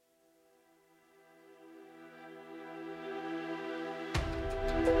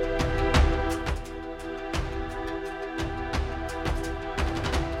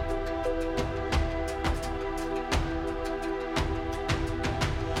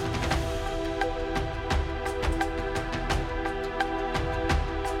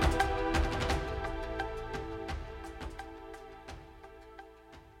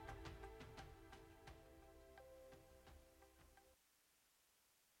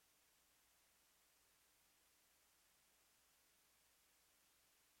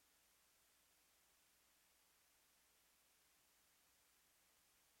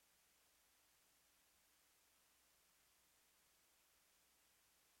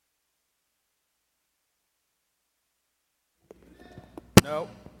No.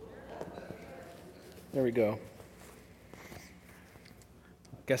 There we go.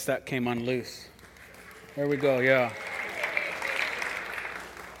 Guess that came unloose. There we go, yeah.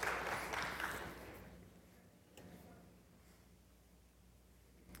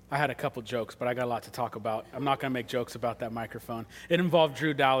 I had a couple jokes, but I got a lot to talk about. I'm not going to make jokes about that microphone. It involved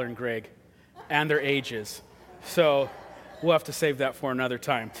Drew Dowler and Greg and their ages. So we'll have to save that for another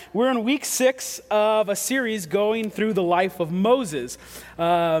time. We're in week 6 of a series going through the life of Moses.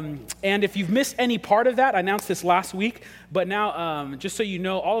 And if you've missed any part of that, I announced this last week, but now just so you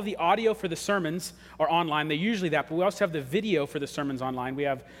know, all of the audio for the sermons are online. They're usually that, but we also have the video for the sermons online. We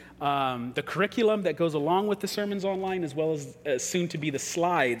have the curriculum that goes along with the sermons online, as well as soon to be the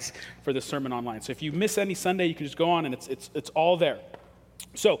slides for the sermon online. So if you miss any Sunday, you can just go on and it's all there.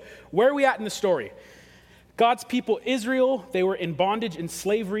 So where are we at in the story? God's people, Israel, they were in bondage and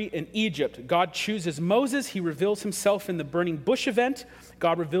slavery in Egypt. God chooses Moses. He reveals himself in the burning bush event.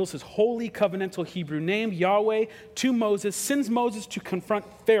 God reveals his holy covenantal Hebrew name, Yahweh, to Moses, sends Moses to confront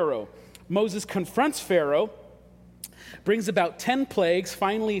Pharaoh. Moses confronts Pharaoh, brings about 10 plagues.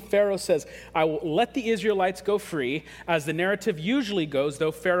 Finally, Pharaoh says, I will let the Israelites go free. As the narrative usually goes,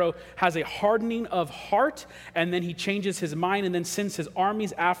 though, Pharaoh has a hardening of heart, and then he changes his mind and then sends his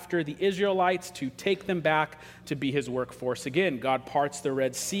armies after the Israelites to take them back to be his workforce again. God parts the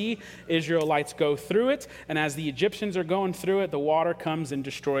Red Sea. Israelites go through it, and as the Egyptians are going through it, the water comes and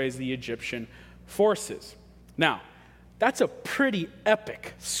destroys the Egyptian forces. Now, that's a pretty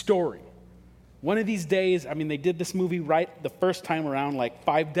epic story. One of these days, they did this movie right the first time around like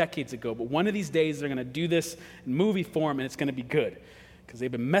 5 decades ago, but one of these days they're going to do this in movie form and it's going to be good because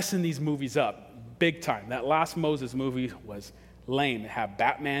they've been messing these movies up big time. That last Moses movie was lame. It had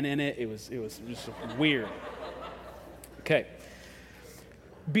Batman in it. It was just weird. Okay.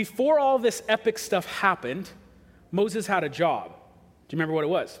 Before all this epic stuff happened, Moses had a job. Do you remember what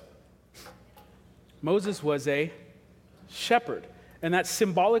it was? Moses was a shepherd. And that's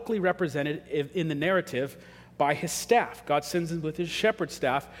symbolically represented in the narrative by his staff. God sends him with his shepherd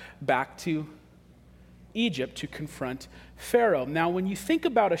staff back to Egypt to confront Pharaoh. Now, when you think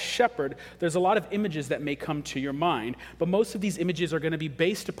about a shepherd, there's a lot of images that may come to your mind, but most of these images are going to be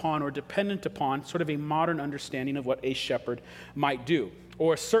based upon or dependent upon sort of a modern understanding of what a shepherd might do,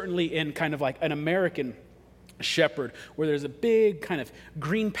 or certainly in kind of like an American shepherd, where there's a big kind of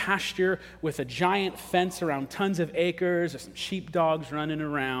green pasture with a giant fence around tons of acres, there's some sheepdogs running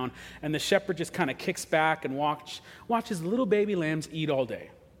around, and the shepherd just kind of kicks back and watches little baby lambs eat all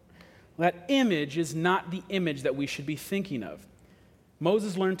day. That image is not the image that we should be thinking of.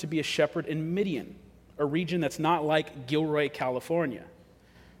 Moses learned to be a shepherd in Midian, a region that's not like Gilroy, California.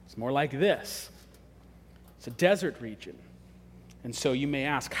 It's more like this. It's a desert region. And so you may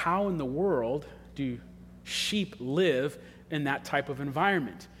ask, how in the world do sheep live in that type of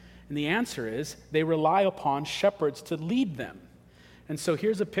environment? And the answer is they rely upon shepherds to lead them. And so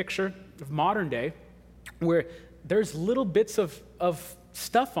here's a picture of modern day where there's little bits of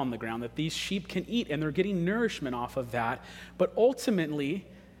stuff on the ground that these sheep can eat, and they're getting nourishment off of that. But ultimately,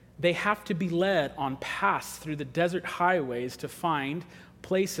 they have to be led on paths through the desert highways to find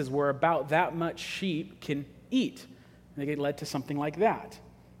places where about that much sheep can eat. And they get led to something like that,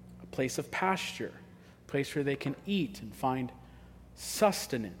 a place of pasture, place where they can eat and find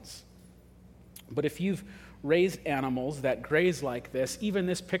sustenance. But if you've raised animals that graze like this, even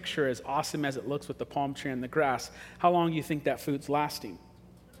this picture, as awesome as it looks with the palm tree and the grass, how long do you think that food's lasting?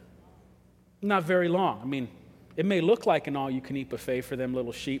 Not very long. It may look like an all-you-can-eat buffet for them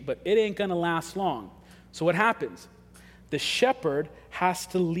little sheep, but it ain't going to last long. So what happens? The shepherd has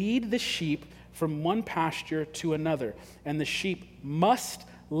to lead the sheep from one pasture to another, and the sheep must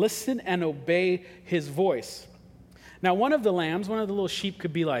listen and obey his voice. Now, one of the little sheep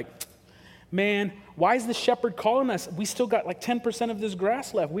could be like, man, why is the shepherd calling us? We still got like 10% of this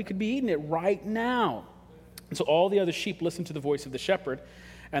grass left. We could be eating it right now. And so all the other sheep listen to the voice of the shepherd,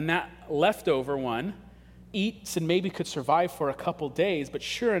 and that leftover one eats and maybe could survive for a couple days, but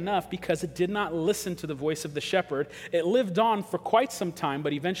sure enough, because it did not listen to the voice of the shepherd, it lived on for quite some time,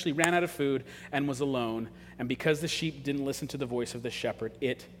 but eventually ran out of food and was alone. And because the sheep didn't listen to the voice of the shepherd,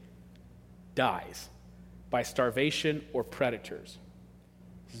 it dies by starvation or predators.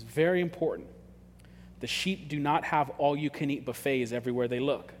 This is very important. The sheep do not have all-you-can-eat buffets everywhere they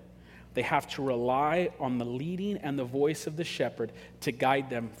look. They have to rely on the leading and the voice of the shepherd to guide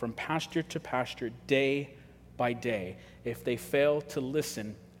them from pasture to pasture day by day. If they fail to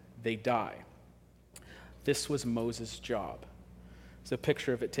listen, they die. This was Moses' job. It's a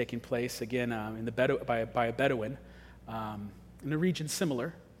picture of it taking place, again, by a Bedouin in a region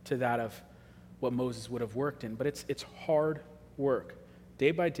similar to that of what Moses would have worked in. But it's hard work. day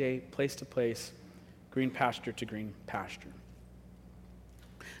by day, place to place, green pasture to green pasture.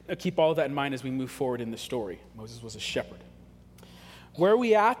 Now keep all of that in mind as we move forward in the story. Moses was a shepherd. Where are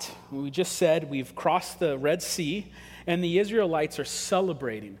we at? We just said we've crossed the Red Sea, and the Israelites are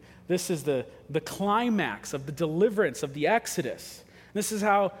celebrating. This is the climax of the deliverance of the Exodus. This is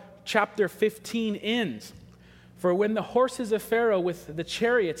how chapter 15 ends. For when the horses of Pharaoh with the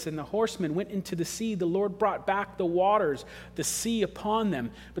chariots and the horsemen went into the sea, the Lord brought back the waters, the sea upon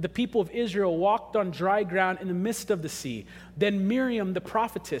them. But the people of Israel walked on dry ground in the midst of the sea. Then Miriam, the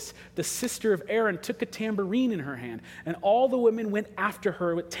prophetess, the sister of Aaron, took a tambourine in her hand, and all the women went after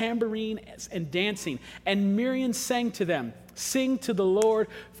her with tambourines and dancing. And Miriam sang to them, "Sing to the Lord,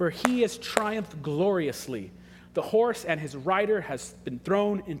 for he has triumphed gloriously. The horse and his rider has been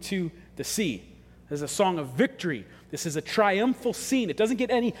thrown into the sea." This is a song of victory. This is a triumphal scene. It doesn't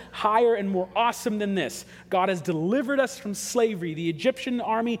get any higher and more awesome than this. God has delivered us from slavery. The Egyptian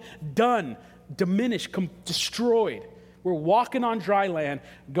army done, diminished, destroyed. We're walking on dry land,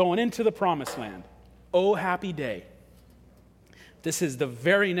 going into the promised land. Oh, happy day. This is the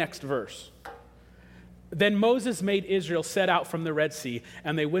very next verse. Then Moses made Israel set out from the Red Sea,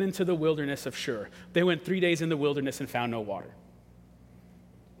 and they went into the wilderness of Shur. They went 3 days in the wilderness and found no water.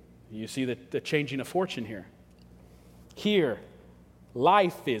 You see the changing of fortune here. Here,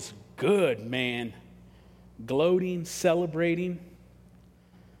 life is good, man. Gloating, celebrating.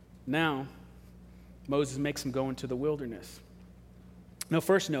 Now, Moses makes them go into the wilderness. Now,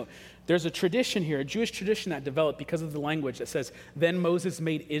 first note, there's a tradition here, a Jewish tradition that developed because of the language that says, then Moses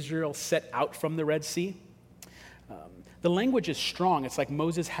made Israel set out from the Red Sea. The language is strong. It's like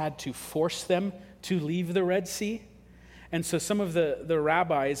Moses had to force them to leave the Red Sea. And so some of the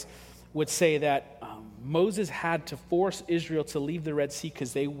rabbis would say that Moses had to force Israel to leave the Red Sea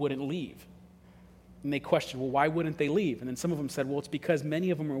because they wouldn't leave. And they questioned, well, why wouldn't they leave? And then some of them said, well, it's because many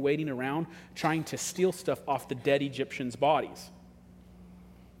of them were waiting around trying to steal stuff off the dead Egyptians' bodies.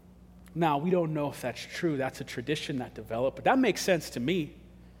 Now, we don't know if that's true. That's a tradition that developed, but that makes sense to me.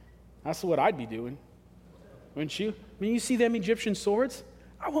 That's what I'd be doing, wouldn't you? I mean, you see them Egyptian swords?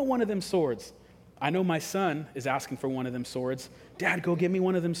 I want one of them swords. I know my son is asking for one of them swords. Dad, go get me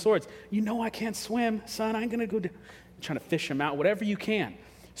one of them swords. You know I can't swim, son. I'm going to go trying to fish him out, whatever you can.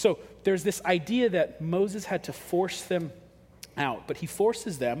 So there's this idea that Moses had to force them out, but he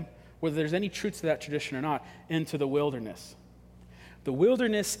forces them, whether there's any truth to that tradition or not, into the wilderness. The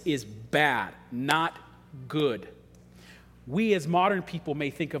wilderness is bad, not good. We as modern people may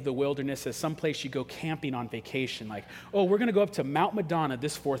think of the wilderness as someplace you go camping on vacation, like, oh, we're going to go up to Mount Madonna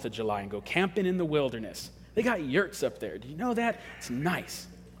this 4th of July and go camping in the wilderness. They got yurts up there. Do you know that? It's nice.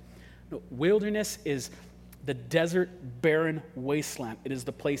 No, wilderness is the desert, barren wasteland. It is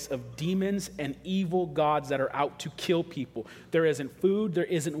the place of demons and evil gods that are out to kill people. There isn't food. There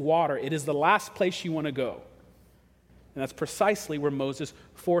isn't water. It is the last place you want to go. And that's precisely where Moses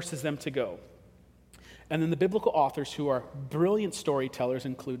forces them to go. And then the biblical authors, who are brilliant storytellers,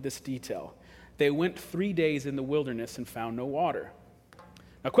 include this detail. They went 3 days in the wilderness and found no water.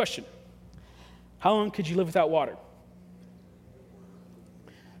 Now, question. How long could you live without water?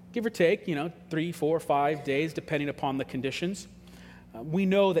 Give or take, 3, 4, 5 days, depending upon the conditions. We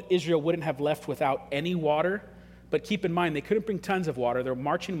know that Israel wouldn't have left without any water, but keep in mind, they couldn't bring tons of water. They're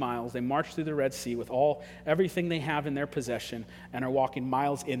marching miles. They march through the Red Sea with everything they have in their possession and are walking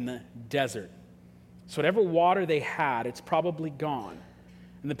miles in the desert. So whatever water they had, it's probably gone.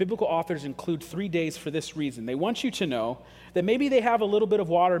 And the biblical authors include 3 days for this reason. They want you to know that maybe they have a little bit of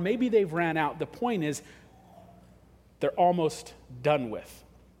water, maybe they've ran out. The point is, they're almost done with.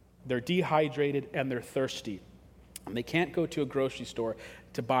 They're dehydrated and they're thirsty. And they can't go to a grocery store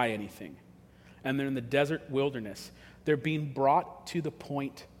to buy anything. And they're in the desert wilderness. They're being brought to the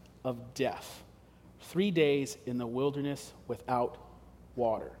point of death. 3 days in the wilderness without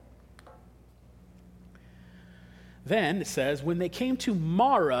water. Then it says, when they came to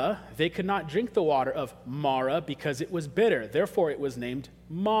Marah, they could not drink the water of Marah because it was bitter. Therefore it was named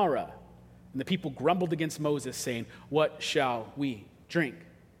Marah. And the people grumbled against Moses, saying, what shall we drink?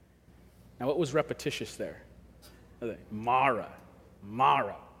 Now what was repetitious there? Marah,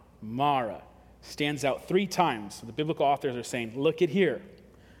 Marah, Marah. Stands out 3 times. So the biblical authors are saying, look at here.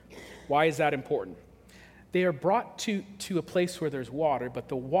 Why is that important? They are brought to a place where there's water, but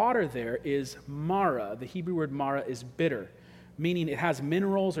the water there is Marah. The Hebrew word Marah is bitter, meaning it has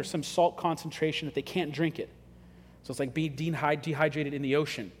minerals or some salt concentration that they can't drink it. So it's like being dehydrated in the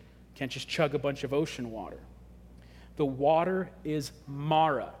ocean. You can't just chug a bunch of ocean water. The water is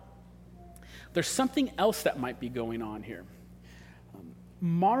Marah. There's something else that might be going on here.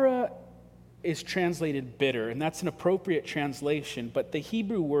 Marah is translated bitter, and that's an appropriate translation, but the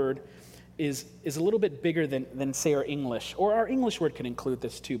Hebrew word is a little bit bigger than say, our English, or our English word can include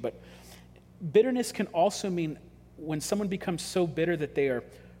this too, but bitterness can also mean when someone becomes so bitter that they are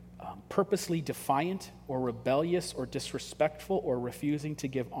purposely defiant or rebellious or disrespectful or refusing to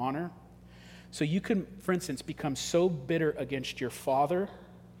give honor. So you can, for instance, become so bitter against your father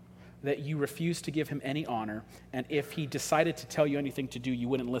that you refuse to give him any honor, and if he decided to tell you anything to do, you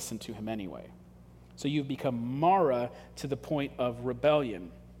wouldn't listen to him anyway. So you've become Mara to the point of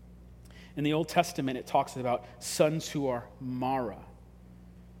rebellion. In the Old Testament, it talks about sons who are Mara.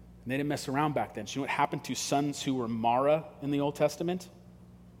 And they didn't mess around back then. So you know what happened to sons who were Mara in the Old Testament?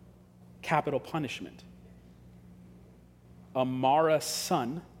 Capital punishment. A Mara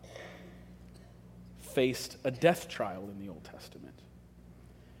son faced a death trial in the Old Testament.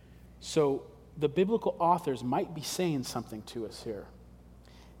 So the biblical authors might be saying something to us here.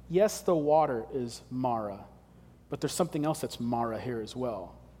 Yes, the water is Mara, but there's something else that's Mara here as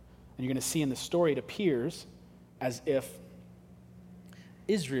well. And you're going to see in the story, it appears as if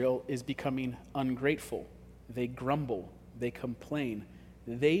Israel is becoming ungrateful. They grumble, they complain.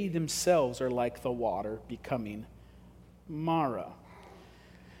 They themselves are like the water becoming Mara.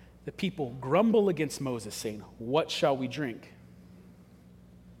 The people grumble against Moses, saying, "What shall we drink?"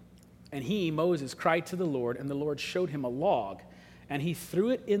 And he, Moses, cried to the Lord, and the Lord showed him a log, and he threw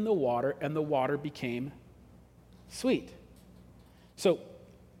it in the water, and the water became sweet. So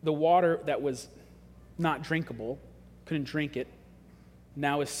the water that was not drinkable, couldn't drink it,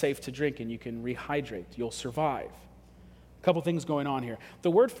 now is safe to drink, and you can rehydrate. You'll survive. A couple things going on here.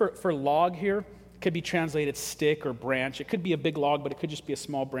 The word for log here could be translated stick or branch. It could be a big log, but it could just be a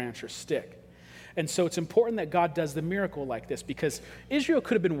small branch or stick. And so it's important that God does the miracle like this, because Israel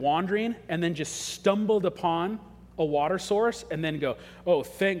could have been wandering and then just stumbled upon a water source and then go, "Oh,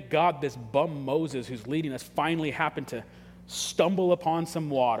 thank God this bum Moses who's leading us finally happened to stumble upon some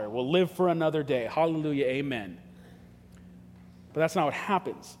water. We'll live for another day. Hallelujah, amen." But that's not what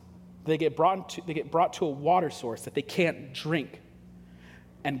happens. They get brought to a water source that they can't drink.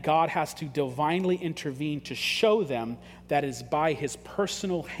 And God has to divinely intervene to show them that it is by his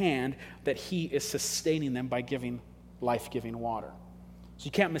personal hand that he is sustaining them by giving life-giving water. So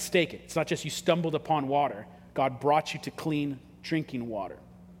you can't mistake it. It's not just you stumbled upon water. God brought you to clean drinking water.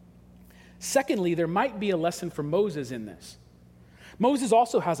 Secondly, there might be a lesson for Moses in this. Moses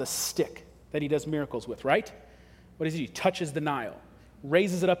also has a stick that he does miracles with, right? What does he do? He touches the Nile,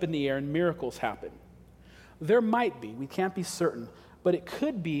 raises it up in the air, and miracles happen. There might be, we can't be certain, but it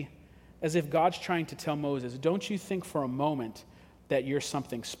could be as if God's trying to tell Moses, don't you think for a moment that you're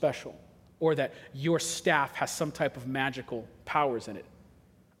something special, or that your staff has some type of magical powers in it.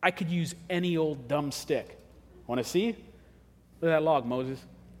 I could use any old dumb stick. Want to see? Look at that log, Moses.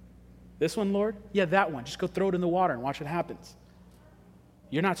 This one, Lord? Yeah, that one. Just go throw it in the water and watch what happens.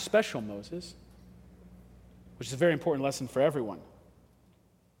 You're not special, Moses, which is a very important lesson for everyone.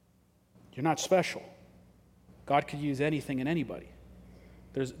 You're not special. God could use anything and anybody.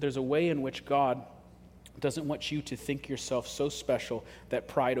 There's a way in which God doesn't want you to think yourself so special that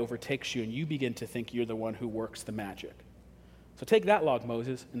pride overtakes you and you begin to think you're the one who works the magic. So take that log,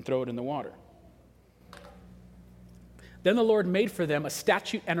 Moses, and throw it in the water. Then the Lord made for them a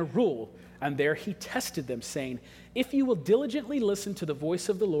statute and a rule, and there he tested them, saying, "If you will diligently listen to the voice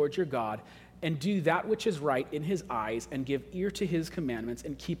of the Lord your God, and do that which is right in his eyes, and give ear to his commandments,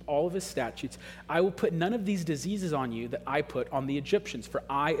 and keep all of his statutes, I will put none of these diseases on you that I put on the Egyptians, for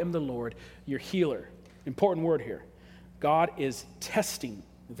I am the Lord your healer." Important word here. God is testing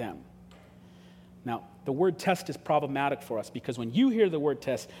them. Now, the word test is problematic for us because when you hear the word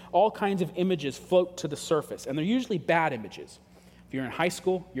test, all kinds of images float to the surface, and they're usually bad images. If you're in high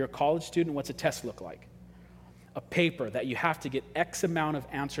school, you're a college student, what's a test look like? A paper that you have to get X amount of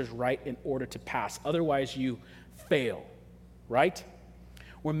answers right in order to pass. Otherwise, you fail, right?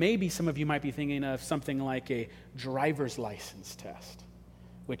 Or maybe some of you might be thinking of something like a driver's license test,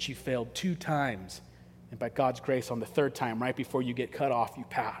 which you failed 2 times, and by God's grace, on the 3rd time, right before you get cut off, you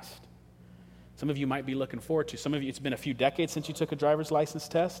passed. Some of you might be looking forward to. Some of you, it's been a few decades since you took a driver's license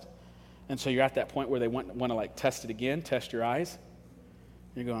test, and so you're at that point where they want to like test it again, test your eyes.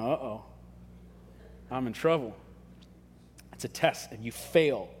 You're going, uh-oh, I'm in trouble. It's a test, and you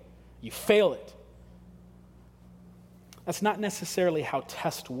fail. You fail it. That's not necessarily how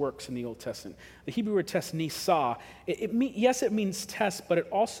test works in the Old Testament. The Hebrew word test, nisah, yes, it means test, but it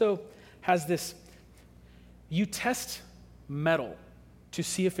also has this, you test metal to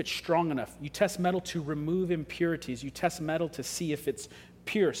see if it's strong enough. You test metal to remove impurities. You test metal to see if it's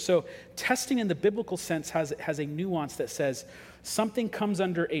pure. So testing in the biblical sense has a nuance that says Something comes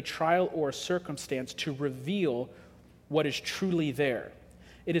under a trial or a circumstance to reveal what is truly there.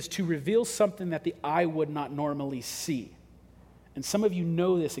 It is to reveal something that the eye would not normally see. And some of you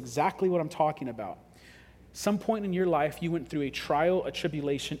know this, exactly what I'm talking about. Some point in your life, you went through a trial, a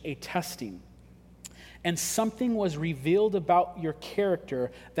tribulation, a testing. And something was revealed about your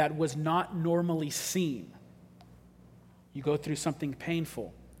character that was not normally seen. You go through something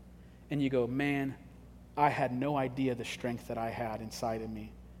painful, and you go, man, I had no idea the strength that I had inside of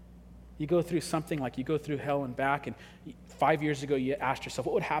me. You go through something like you go through hell and back, and 5 years ago you asked yourself,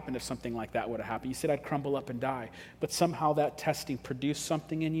 what would happen if something like that would have happened? You said, I'd crumble up and die. But somehow that testing produced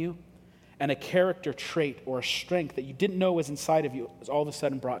something in you, and a character trait or a strength that you didn't know was inside of you was all of a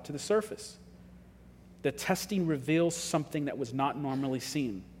sudden brought to the surface. The testing reveals something that was not normally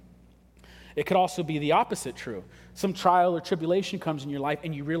seen. It could also be the opposite true. Some trial or tribulation comes in your life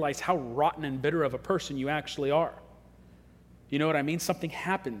and you realize how rotten and bitter of a person you actually are. You know what I mean? Something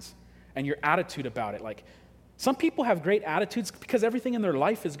happens and your attitude about it. Like, some people have great attitudes because everything in their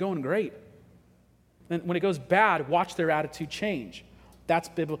life is going great. And when it goes bad, watch their attitude change. That's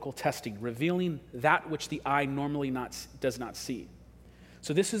biblical testing, revealing that which the eye normally does not see.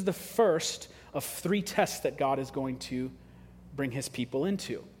 So this is the first of 3 tests that God is going to bring his people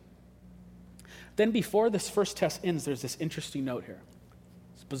into. Then before this first test ends, there's this interesting note here.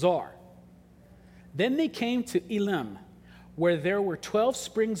 It's bizarre. Then they came to Elim, where there were 12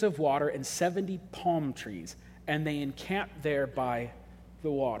 springs of water and 70 palm trees, and they encamped there by the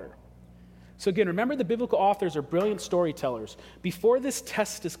water. So again, remember, the biblical authors are brilliant storytellers. Before this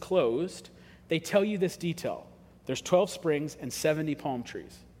test is closed, they tell you this detail. There's 12 springs and 70 palm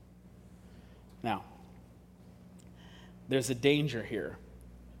trees. Now, there's a danger here.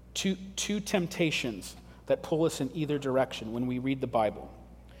 Two temptations that pull us in either direction when we read the Bible.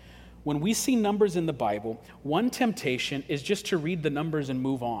 When we see numbers in the Bible, one temptation is just to read the numbers and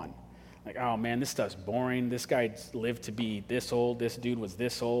move on. Like, oh man, this stuff's boring. This guy lived to be this old. This dude was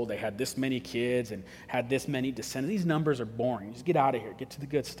this old. They had this many kids and had this many descendants. These numbers are boring. Just get out of here. Get to the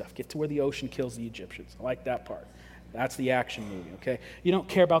good stuff. Get to where the ocean kills the Egyptians. I like that part. That's the action movie, okay? You don't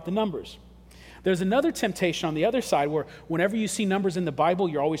care about the numbers. There's another temptation on the other side where whenever you see numbers in the Bible,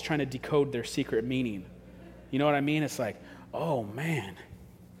 you're always trying to decode their secret meaning. You know what I mean? It's like, oh man,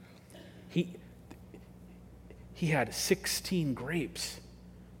 he had 16 grapes.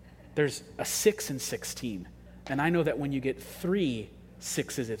 There's a 6 in 16. And I know that when you get 3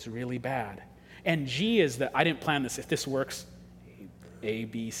 6s, it's really bad. And G is the, I didn't plan this. If this works, A,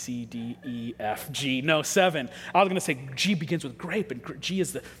 B, C, D, E, F, G. No, 7. I was going to say G begins with grape, and G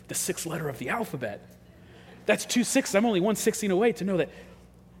is the 6th letter of the alphabet. That's 2 6s. I'm only 1/16 away to know that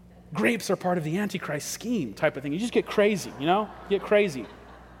grapes are part of the Antichrist scheme type of thing. You just get crazy, you know? You get crazy.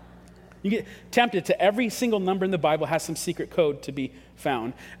 You get tempted to every single number in the Bible has some secret code to be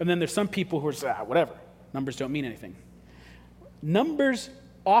found. And then there's some people who are just, whatever. Numbers don't mean anything. Numbers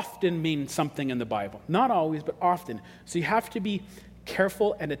often mean something in the Bible. Not always, but often. So you have to be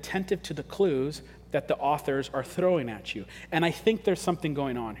careful and attentive to the clues that the authors are throwing at you. And I think there's something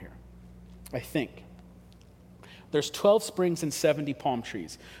going on here. I think. There's 12 springs and 70 palm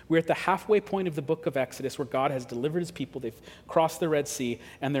trees. We're at the halfway point of the book of Exodus where God has delivered his people. They've crossed the Red Sea,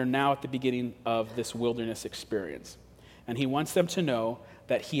 and they're now at the beginning of this wilderness experience. And he wants them to know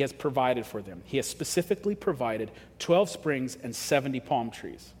that he has provided for them. He has specifically provided 12 springs and 70 palm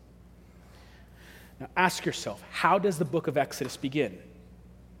trees. Now ask yourself, how does the book of Exodus begin?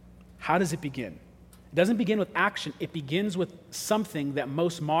 How does it begin? It doesn't begin with action. It begins with something that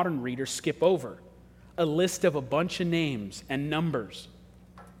most modern readers skip over. A list of a bunch of names and numbers.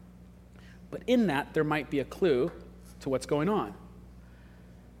 But in that, there might be a clue to what's going on.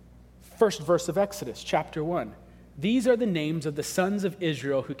 First verse of Exodus, chapter 1. These are the names of the sons of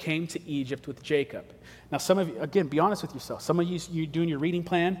Israel who came to Egypt with Jacob. Now, some of you, again, be honest with yourself. Some of you, you're doing your reading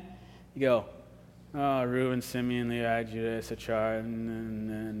plan. You go, oh, Reuben, Simeon, Levi, Judah, Issachar,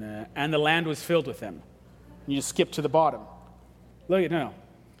 and the land was filled with them. You just skip to the bottom. Look at no.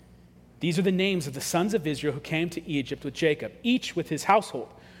 These are the names of the sons of Israel who came to Egypt with Jacob, each with his household.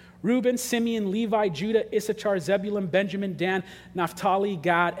 Reuben, Simeon, Levi, Judah, Issachar, Zebulun, Benjamin, Dan, Naphtali,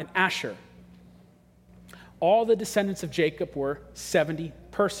 Gad, and Asher. All the descendants of Jacob were 70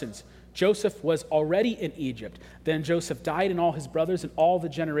 persons. Joseph was already in Egypt. Then Joseph died, and all his brothers and all the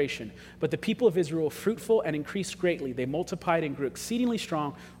generation. But the people of Israel were fruitful and increased greatly. They multiplied and grew exceedingly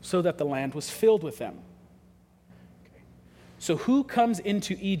strong, so that the land was filled with them. Okay. So who comes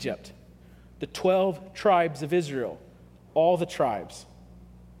into Egypt? The 12 tribes of Israel, all the tribes.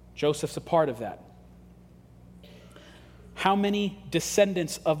 Joseph's a part of that. How many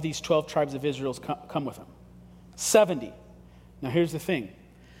descendants of these 12 tribes of Israel come with him? 70. Now here's the thing.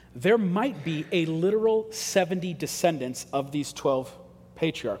 There might be a literal 70 descendants of these 12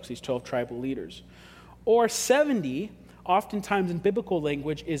 patriarchs, these 12 tribal leaders. Or 70, oftentimes in biblical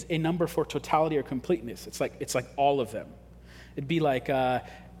language, is a number for totality or completeness. It's like all of them. It'd be like,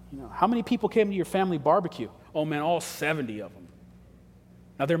 how many people came to your family barbecue? Oh man, all 70 of them.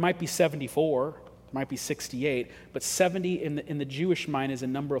 Now there might be 74, there might be 68, but 70 in the Jewish mind is a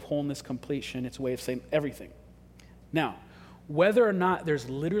number of wholeness, completion. It's a way of saying everything. Now, whether or not there's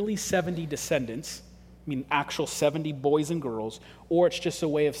literally 70 descendants, I mean actual 70 boys and girls, or it's just a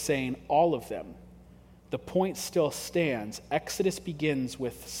way of saying all of them, the point still stands. Exodus begins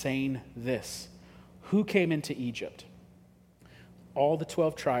with saying this: who came into Egypt? All the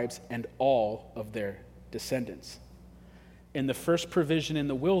 12 tribes and all of their descendants. In the first provision in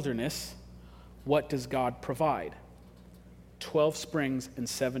the wilderness, what does God provide? 12 springs and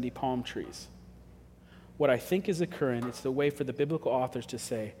 70 palm trees. What I think is occurring, it's the way for the biblical authors to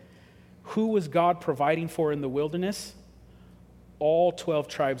say, who was God providing for in the wilderness? All 12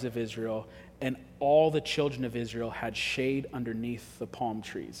 tribes of Israel, and all the children of Israel had shade underneath the palm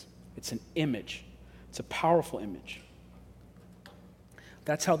trees. It's an image. It's a powerful image.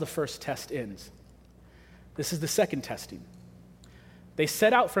 That's how the first test ends. This is the second testing. They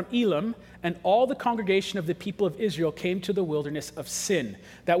set out from Elim, and all the congregation of the people of Israel came to the wilderness of Sin.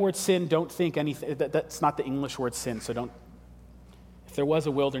 That word sin, don't think anything, that's not the English word sin, so don't, if there was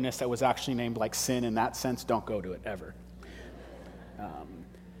a wilderness that was actually named like Sin in that sense, don't go to it ever.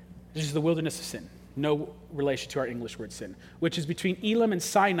 This is the wilderness of Sin. No relation to our English word sin, which is between Elim and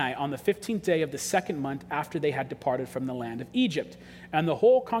Sinai on the 15th day of the second month after they had departed from the land of Egypt. And the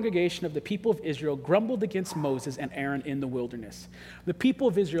whole congregation of the people of Israel grumbled against Moses and Aaron in the wilderness. The people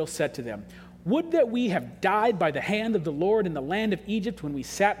of Israel said to them, "Would that we have died by the hand of the Lord in the land of Egypt when we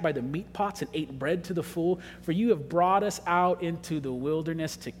sat by the meat pots and ate bread to the full, for you have brought us out into the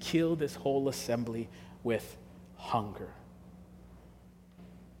wilderness to kill this whole assembly with hunger."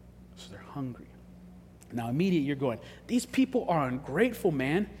 So they're hungry. Now, immediately you're going, these people are ungrateful,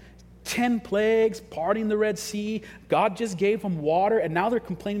 man. 10 plagues, parting the Red Sea. God just gave them water, and now they're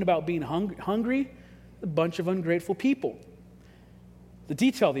complaining about being hungry. A bunch of ungrateful people. The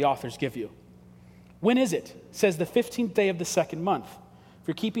detail the authors give you. When is it? It says the 15th day of the second month. If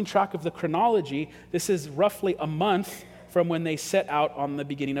you're keeping track of the chronology, this is roughly a month from when they set out on the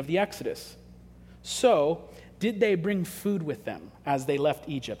beginning of the Exodus. So, did they bring food with them as they left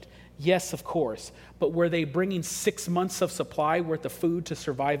Egypt? Yes, of course. But were they bringing 6 months of supply worth of food to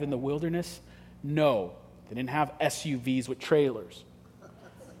survive in the wilderness? No. They didn't have SUVs with trailers.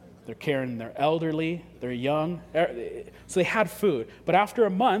 They're carrying their elderly, they're young. So they had food. But after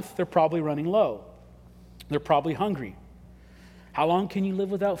a month, they're probably running low. They're probably hungry. How long can you live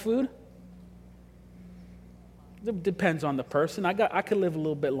without food? It depends on the person. I could live a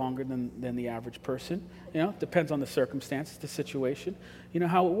little bit longer than the average person. Depends on the circumstances, the situation,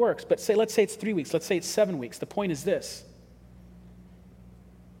 how it works. But let's say it's 3 weeks. Let's say it's 7 weeks. The point is this.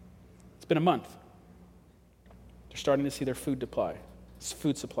 It's been a month. They're starting to see their food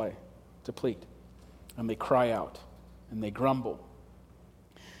supply deplete. And they cry out and they grumble.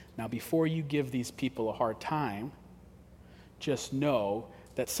 Now, before you give these people a hard time, just know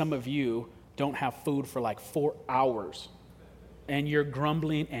that some of you don't have food for like 4 hours. And you're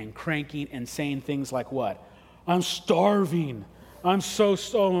grumbling and cranking and saying things like what? I'm starving. I'm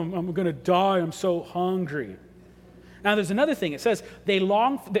going to die. I'm so hungry. Now there's another thing. It says they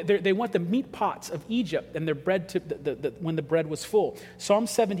want the meat pots of Egypt and their bread when the bread was full. Psalm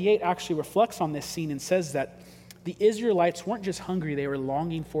 78 actually reflects on this scene and says that the Israelites weren't just hungry, they were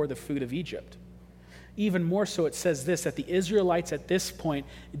longing for the food of Egypt. Even more so, it says this, that the Israelites at this point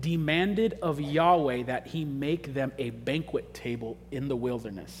demanded of Yahweh that he make them a banquet table in the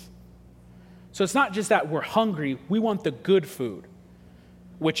wilderness. So it's not just that we're hungry, we want the good food,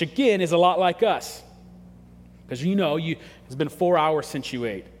 which again is a lot like us. Because it's been 4 hours since you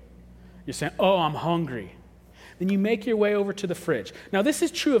ate. You're saying, oh, I'm hungry. Then you make your way over to the fridge. Now this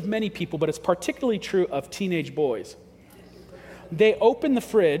is true of many people, but it's particularly true of teenage boys. They open the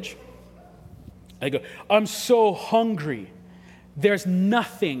fridge. They go, I'm so hungry. There's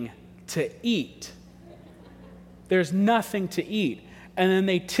nothing to eat. There's nothing to eat. And then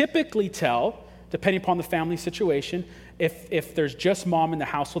they typically tell, depending upon the family situation, if there's just mom in the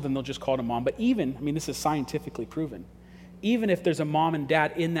household, then they'll just call it a mom. But this is scientifically proven. Even if there's a mom and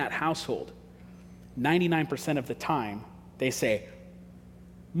dad in that household, 99% of the time, they say,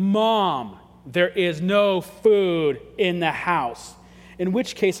 Mom, there is no food in the house. In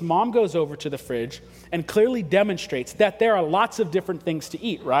which case, mom goes over to the fridge and clearly demonstrates that there are lots of different things to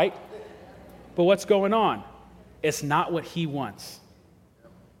eat, right? But what's going on? It's not what he wants.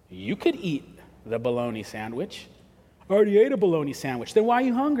 You could eat the bologna sandwich. I already ate a bologna sandwich. Then why are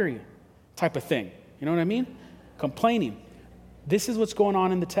you hungry? Type of thing. You know what I mean? Complaining. This is what's going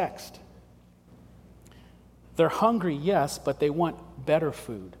on in the text. They're hungry, yes, but they want better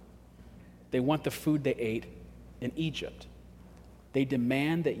food. They want the food they ate in Egypt. They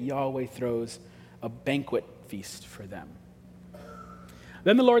demand that Yahweh throws a banquet feast for them.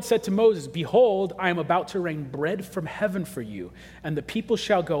 Then the Lord said to Moses, "Behold, I am about to rain bread from heaven for you, and the people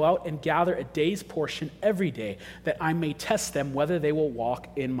shall go out and gather a day's portion every day, that I may test them whether they will walk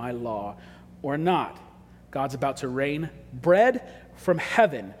in my law or not." God's about to rain bread from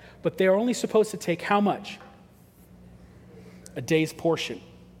heaven, but they're only supposed to take how much? A day's portion.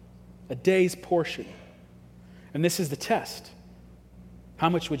 A day's portion. And this is the test. How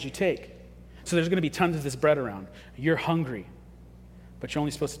much would you take? So there's going to be tons of this bread around. You're hungry, but you're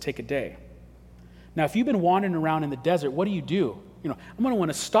only supposed to take a day. Now, if you've been wandering around in the desert, what do? I'm going to want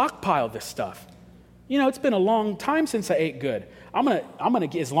to stockpile this stuff. It's been a long time since I ate good. I'm going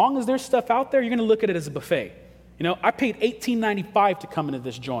to as long as there's stuff out there, you're going to look at it as a buffet. I paid $18.95 to come into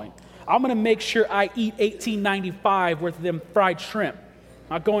this joint. I'm going to make sure I eat $18.95 worth of them fried shrimp.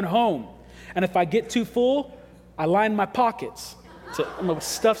 Not going home. And if I get too full, I line my pockets. I'm going to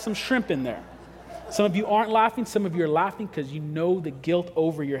stuff some shrimp in there. Some of you aren't laughing. Some of you are laughing because you know the guilt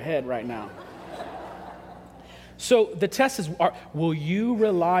over your head right now. So the test is, will you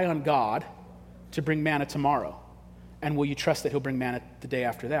rely on God to bring manna tomorrow? And will you trust that he'll bring manna the day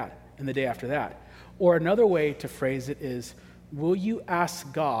after that and the day after that? Or another way to phrase it is, will you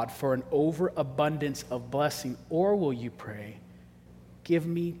ask God for an overabundance of blessing? Or will you pray, "Give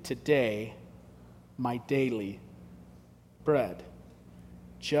me today my daily bread,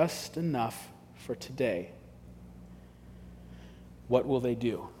 just enough for today"? What will they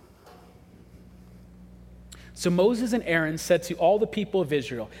do? So Moses and Aaron said to all the people of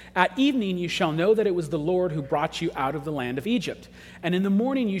Israel, "At evening you shall know that it was the Lord who brought you out of the land of Egypt. And in the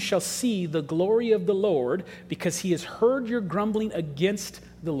morning you shall see the glory of the Lord, because he has heard your grumbling against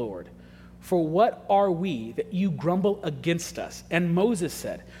the Lord. For what are we that you grumble against us?" And Moses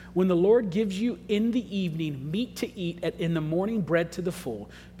said, "When the Lord gives you in the evening meat to eat, and in the morning bread to the full,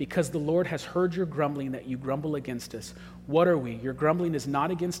 because the Lord has heard your grumbling that you grumble against us, what are we? Your grumbling is not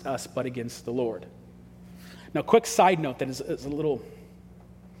against us, but against the Lord." Now, quick side note that is a little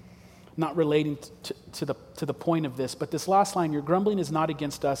not relating to the point of this, but this last line, "Your grumbling is not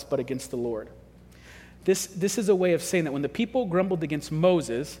against us, but against the Lord." This is a way of saying that when the people grumbled against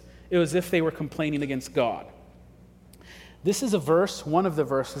Moses, it was as if they were complaining against God. This is a verse, one of the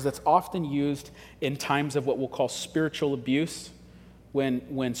verses that's often used in times of what we'll call spiritual abuse,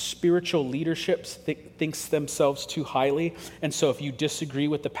 when spiritual leadership thinks themselves too highly. And so if you disagree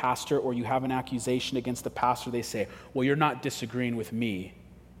with the pastor or you have an accusation against the pastor, they say, "Well, you're not disagreeing with me.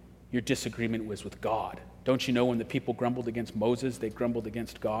 Your disagreement was with God. Don't you know when the people grumbled against Moses, they grumbled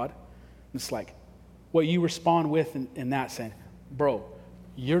against God?" And it's like, what you respond with in that saying, "Bro,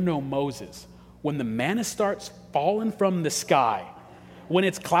 you're no Moses. When the manna starts falling from the sky, when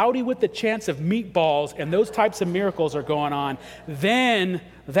it's cloudy with the chance of meatballs and those types of miracles are going on, then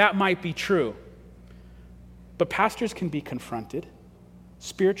that might be true." But pastors can be confronted.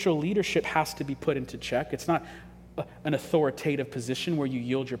 Spiritual leadership has to be put into check. It's not an authoritative position where you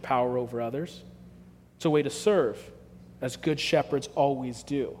yield your power over others. It's a way to serve, as good shepherds always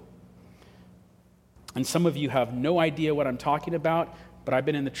do. And some of you have no idea what I'm talking about, but I've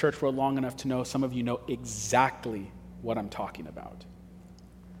been in the church world long enough to know some of you know exactly what I'm talking about.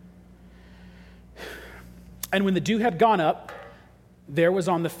 "And when the dew had gone up, there was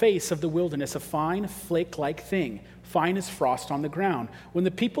on the face of the wilderness a fine flake-like thing, fine as frost on the ground. When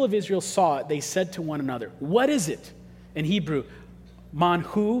the people of Israel saw it, they said to one another, 'What is it?' In Hebrew,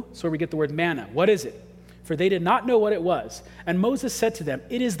 manhu, so where we get the word manna. What is it? For they did not know what it was. And Moses said to them,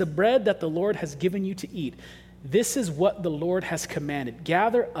 'It is the bread that the Lord has given you to eat. This is what the Lord has commanded.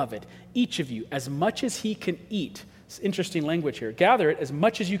 Gather of it, each of you, as much as he can eat.'" It's interesting language here. Gather it as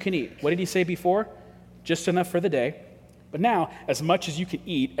much as you can eat. What did he say before? Just enough for the day. But now, as much as you can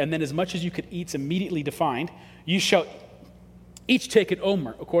eat, and then as much as you can eat is immediately defined, you shall each take an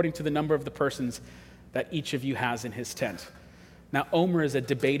omer, according to the number of the persons that each of you has in his tent. Now, omer is a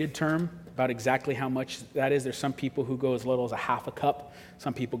debated term about exactly how much that is. There's some people who go as little as a half a cup.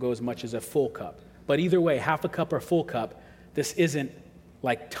 Some people go as much as a full cup. But either way, half a cup or full cup, this isn't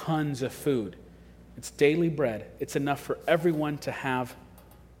like tons of food. It's daily bread. It's enough for everyone to have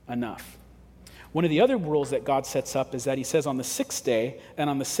enough. One of the other rules that God sets up is that he says on the sixth day, and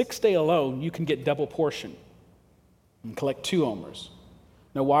on the sixth day alone, you can get double portion and collect 2 omers.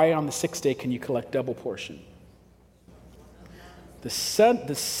 Now, why on the sixth day can you collect double portion? The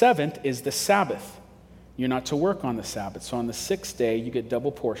seventh is the Sabbath. You're not to work on the Sabbath. So on the sixth day, you get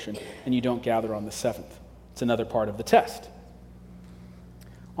double portion, and you don't gather on the seventh. It's another part of the test.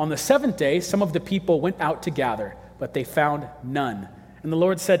 On the seventh day, some of the people went out to gather, but they found none. And the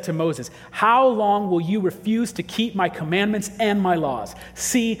Lord said to Moses, "How long will you refuse to keep my commandments and my laws?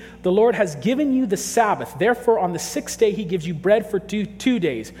 See, the Lord has given you the Sabbath. Therefore, on the sixth day, he gives you bread for 2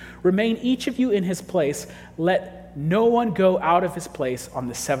 days. Remain each of you in his place. Let no one go out of his place on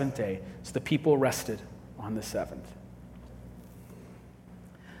the seventh day." So the people rested on the seventh.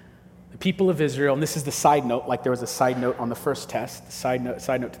 The people of Israel, and this is the side note, like there was a side note on the first test, the side note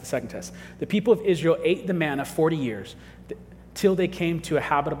to the second test. The people of Israel ate the manna 40 years till they came to a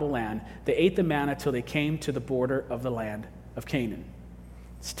habitable land. They ate the manna till they came to the border of the land of Canaan.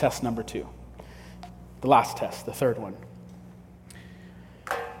 It's test number 2. The last test, the third one.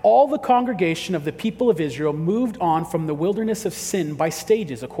 All the congregation of the people of Israel moved on from the wilderness of Sin by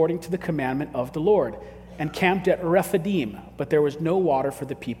stages according to the commandment of the Lord, and camped at Rephidim, but there was no water for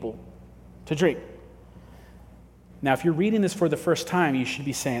the people to drink. Now, if you're reading this for the first time, you should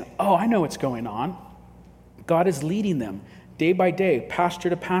be saying, "Oh, I know what's going on." God is leading them day by day, pasture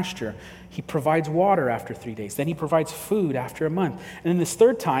to pasture. He provides water after 3 days. Then he provides food after a month. And then this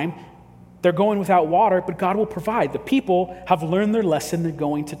third time, they're going without water, but God will provide. The people have learned their lesson. They're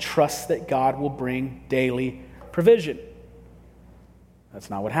going to trust that God will bring daily provision. That's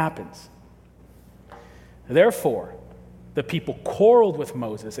not what happens. Therefore, the people quarreled with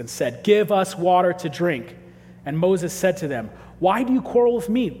Moses and said, "Give us water to drink." And Moses said to them, "Why do you quarrel with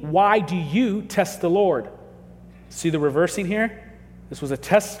me? Why do you test the Lord?" See the reversing here? This was a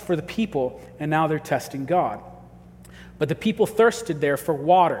test for the people, and now they're testing God. But the people thirsted there for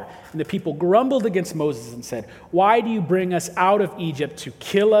water, and the people grumbled against Moses and said, "Why do you bring us out of Egypt to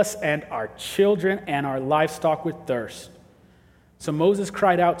kill us and our children and our livestock with thirst?" So Moses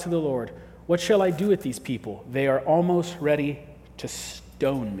cried out to the Lord, "What shall I do with these people? They are almost ready to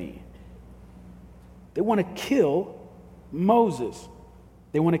stone me." They want to kill Moses.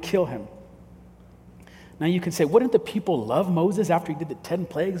 They want to kill him. Now you can say, wouldn't the people love Moses after he did the 10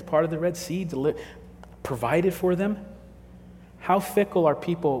 plagues, part of the Red Sea, provided for them? How fickle are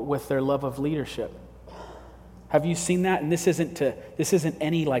people with their love of leadership? Have you seen that? And this isn't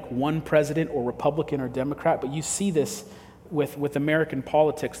any like one president or Republican or Democrat, but you see this with American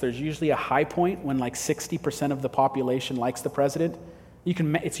politics. There's usually a high point when like 60% of the population likes the president.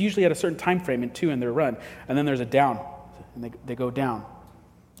 It's usually at a certain time frame in their run, and then there's a down, and they go down.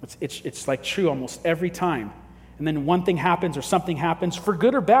 It's like true almost every time. And then one thing happens or something happens, for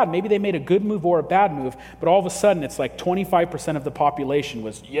good or bad. Maybe they made a good move or a bad move, but all of a sudden it's like 25% of the population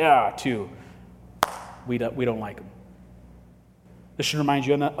was, we don't like him. This should remind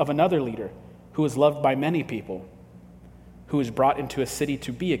you of another leader who was loved by many people, who was brought into a city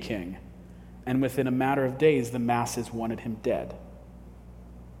to be a king, and within a matter of days the masses wanted him dead.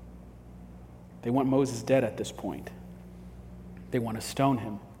 They want Moses dead at this point. They want to stone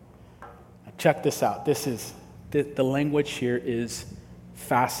him. Now check this out. The language here is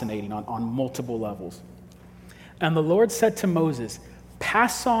fascinating on multiple levels. And the Lord said to Moses,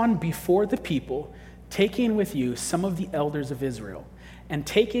 "Pass on before the people, taking with you some of the elders of Israel, and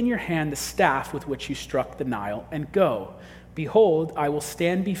take in your hand the staff with which you struck the Nile, and go. Behold, I will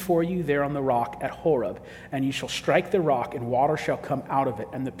stand before you there on the rock at Horeb, and you shall strike the rock, and water shall come out of it,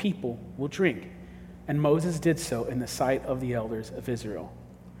 and the people will drink." And Moses did so in the sight of the elders of Israel.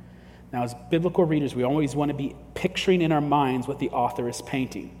 Now, as biblical readers, we always want to be picturing in our minds what the author is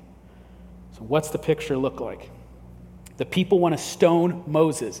painting. So what's the picture look like? The people want to stone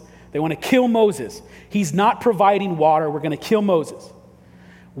Moses. They want to kill Moses. He's not providing water. We're going to kill Moses.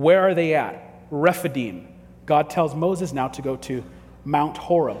 Where are they at? Rephidim. God tells Moses now to go to Mount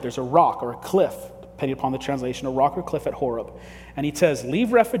Horeb. There's a rock or a cliff, depending upon the translation, a rock or cliff at Horeb. And he says,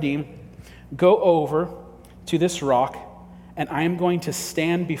 leave Rephidim, go over to this rock, and I am going to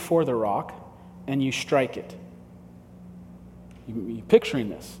stand before the rock, and you strike it. You picturing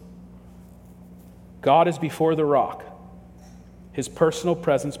this? God is before the rock, his personal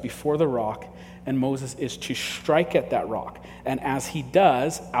presence before the rock, and Moses is to strike at that rock. And as he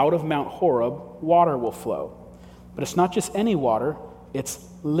does, out of Mount Horeb, water will flow. But it's not just any water, it's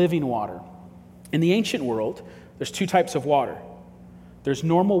living water. In the ancient world, there's two types of water. There's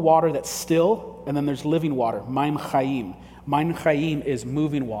normal water that's still, and then there's living water, Maim Chaim. Maim Chaim is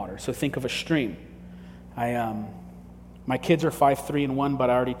moving water, so think of a stream. My kids are 5'3" and 1,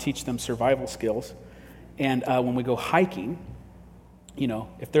 but I already teach them survival skills. And when we go hiking,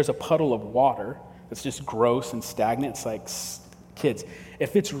 if there's a puddle of water that's just gross and stagnant, it's like Kids,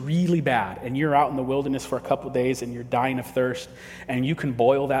 if it's really bad and you're out in the wilderness for a couple days and you're dying of thirst and you can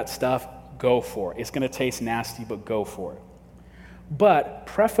boil that stuff, go for it. It's going to taste nasty, but go for it. But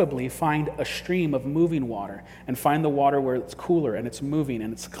preferably find a stream of moving water and find the water where it's cooler and it's moving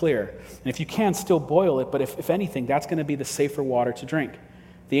and it's clear. And if you can, still boil it, but if anything, that's going to be the safer water to drink.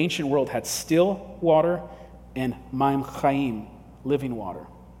 The ancient world had still water and Maim Chaim, living water.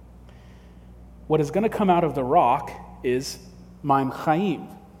 What is going to come out of the rock is Maim Chaim,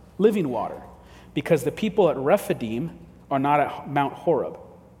 living water, because the people at Rephidim are not at Mount Horeb.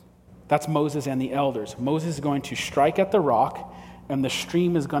 That's Moses and the elders. Moses is going to strike at the rock, and the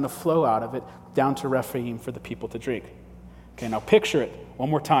stream is going to flow out of it down to Rephidim for the people to drink. Okay, now picture it one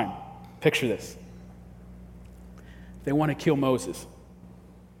more time. Picture this. They want to kill Moses.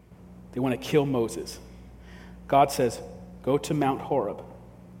 They want to kill Moses. God says, go to Mount Horeb,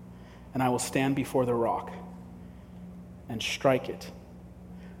 and I will stand before the rock and strike it.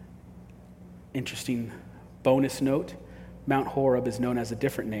 Interesting bonus note, Mount Horeb is known as a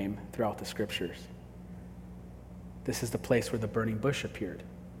different name throughout the scriptures. This is the place where the burning bush appeared,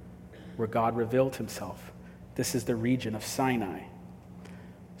 where God revealed himself. This is the region of Sinai.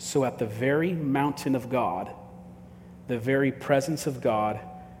 So at the very mountain of God, the very presence of God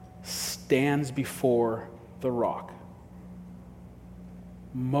stands before the rock.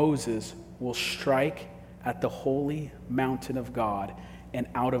 Moses will strike at the holy mountain of God, and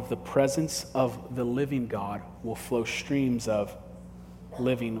out of the presence of the living God will flow streams of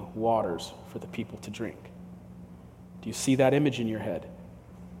living waters for the people to drink. Do you see that image in your head?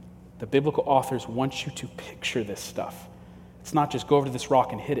 The biblical authors want you to picture this stuff. It's not just go over to this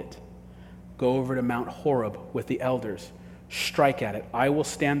rock and hit it. Go over to Mount Horeb with the elders. Strike at it. I will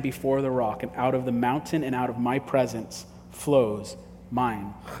stand before the rock, and out of the mountain and out of my presence flows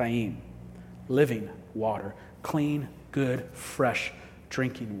Maim Chaim, living water, clean, good, fresh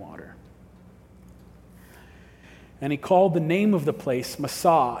drinking water. And he called the name of the place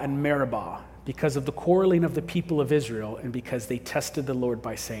Massah and Meribah, because of the quarreling of the people of Israel and because they tested the Lord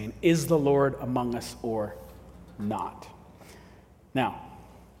by saying, is the Lord among us or not? Now,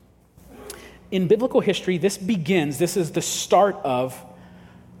 in biblical history, this is the start of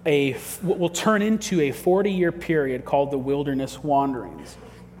what will turn into a 40-year period called the wilderness wanderings.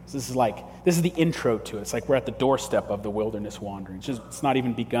 This is the intro to it. It's like we're at the doorstep of the wilderness wanderings. It's not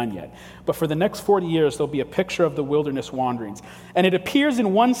even begun yet. But for the next 40 years, there'll be a picture of the wilderness wanderings. And it appears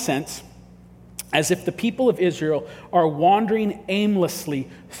in one sense as if the people of Israel are wandering aimlessly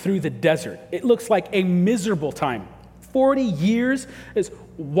through the desert. It looks like a miserable time. 40 years is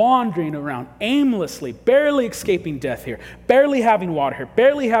wandering around aimlessly, barely escaping death here, barely having water here,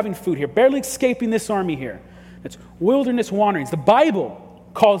 barely having food here, barely escaping this army here. It's wilderness wanderings. The Bible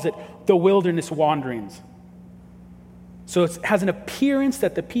calls it the wilderness wanderings. So it has an appearance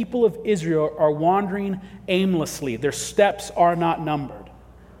that the people of Israel are wandering aimlessly. Their steps are not numbered.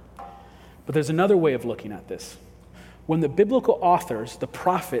 But there's another way of looking at this. When the biblical authors, the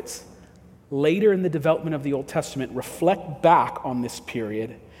prophets, later in the development of the Old Testament, reflect back on this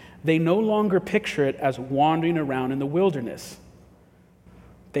period, they no longer picture it as wandering around in the wilderness.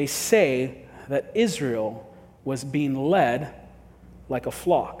 They say that Israel was being led like a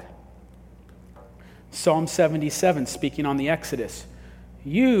flock. Psalm 77, speaking on the Exodus,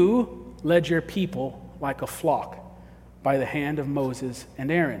 you led your people like a flock by the hand of Moses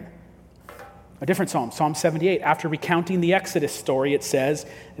and Aaron. A different psalm, Psalm 78, after recounting the Exodus story, it says,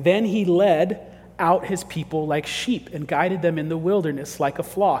 then he led out his people like sheep and guided them in the wilderness like a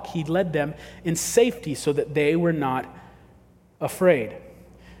flock. He led them in safety so that they were not afraid.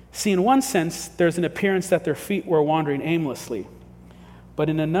 See, in one sense, there's an appearance that their feet were wandering aimlessly. But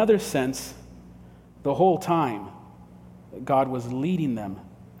in another sense, the whole time, God was leading them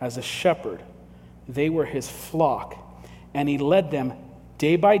as a shepherd. They were his flock, and he led them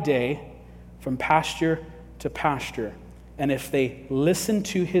day by day from pasture to pasture. And if they listened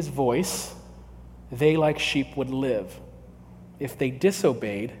to his voice, they like sheep would live. If they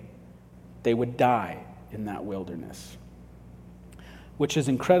disobeyed, they would die in that wilderness. Which is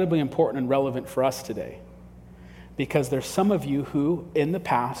incredibly important and relevant for us today. Because there's some of you who, in the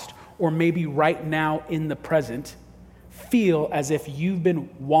past, or maybe right now in the present, feel as if you've been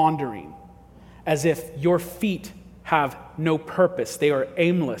wandering, as if your feet have no purpose. They are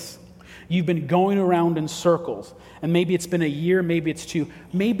aimless. You've been going around in circles, and maybe it's been a year, maybe it's 2,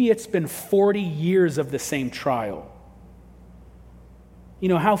 maybe it's been 40 years of the same trial. You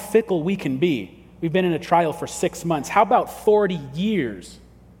know how fickle we can be. We've been in a trial for 6 months. How about 40 years?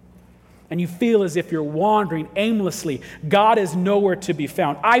 And you feel as if you're wandering aimlessly. God is nowhere to be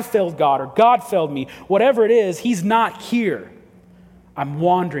found. I failed God, or God failed me. Whatever it is, he's not here. I'm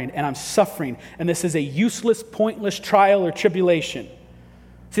wandering and I'm suffering, and this is a useless, pointless trial or tribulation.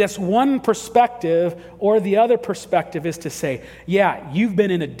 See, that's one perspective, or the other perspective is to say, yeah, you've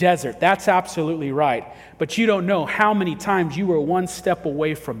been in a desert. That's absolutely right. But you don't know how many times you were one step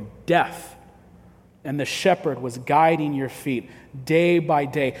away from death, and the shepherd was guiding your feet day by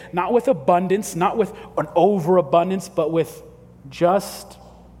day, not with abundance, not with an overabundance, but with just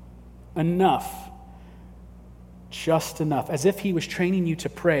enough. Just enough. As if he was training you to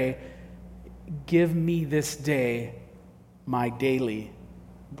pray, give me this day my daily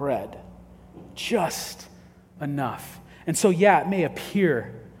bread. Just enough. And so, yeah, it may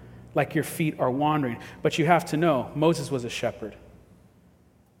appear like your feet are wandering, but you have to know Moses was a shepherd.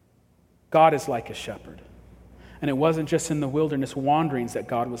 God is like a shepherd. And it wasn't just in the wilderness wanderings that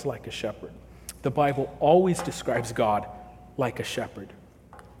God was like a shepherd. The Bible always describes God like a shepherd.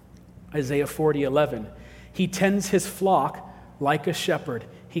 Isaiah 40:11, he tends his flock like a shepherd.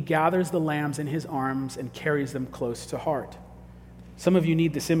 He gathers the lambs in his arms and carries them close to heart. Some of you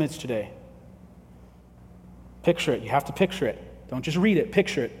need this image today. Picture it. You have to picture it. Don't just read it.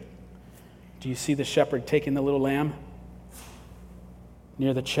 Picture it. Do you see the shepherd taking the little lamb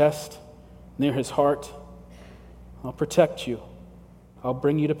near the chest, near his heart? I'll protect you. I'll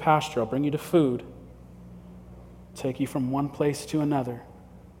bring you to pasture. I'll bring you to food. Take you from one place to another.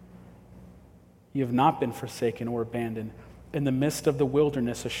 You have not been forsaken or abandoned. In the midst of the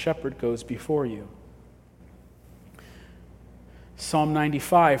wilderness, a shepherd goes before you. Psalm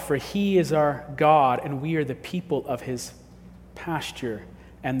 95, for he is our God, and we are the people of his pasture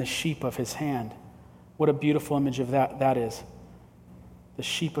and the sheep of his hand. What a beautiful image of that is. The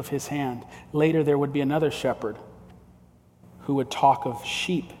sheep of his hand. Later there would be another shepherd who would talk of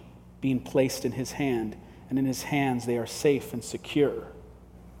sheep being placed in his hand, and in his hands they are safe and secure.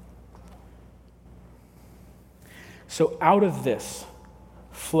 So out of this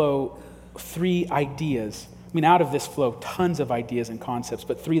flow three ideas. Out of this flow tons of ideas and concepts,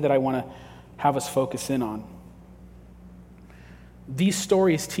 but three that I want to have us focus in on. These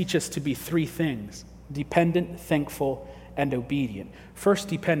stories teach us to be three things: dependent, thankful, and obedient. First,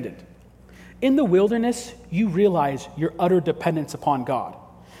 dependent. In the wilderness, you realize your utter dependence upon God.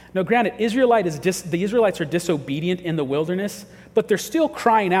 Now, granted, the Israelites are disobedient in the wilderness, but they're still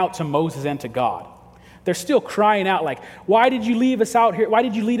crying out to Moses and to God. They're still crying out like, why did you leave us out here? Why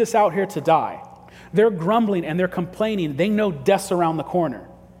did you lead us out here to die? They're grumbling and they're complaining. They know death's around the corner.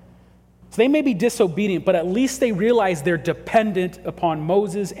 So they may be disobedient, but at least they realize they're dependent upon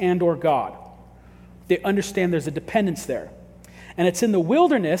Moses and or God. They understand there's a dependence there. And it's in the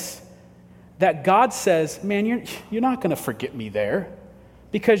wilderness that God says, man, you're not going to forget me there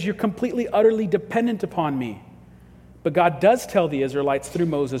because you're completely, utterly dependent upon me. But God does tell the Israelites through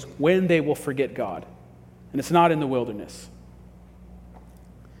Moses when they will forget God. And it's not in the wilderness.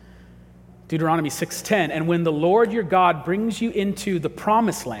 Deuteronomy 6:10, and when the Lord your God brings you into the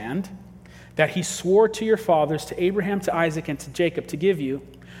promised land that he swore to your fathers, to Abraham, to Isaac, and to Jacob to give you,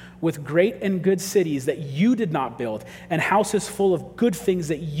 with great and good cities that you did not build, and houses full of good things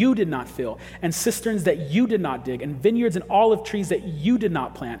that you did not fill, and cisterns that you did not dig, and vineyards and olive trees that you did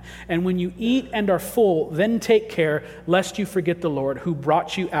not plant. And when you eat and are full, then take care lest you forget the Lord who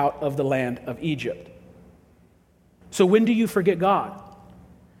brought you out of the land of Egypt. So when do you forget God?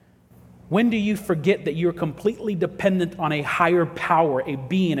 When do you forget that you're completely dependent on a higher power, a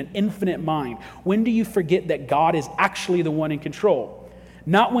being, an infinite mind? When do you forget that God is actually the one in control?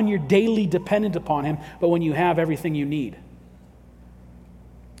 Not when you're daily dependent upon him, but when you have everything you need.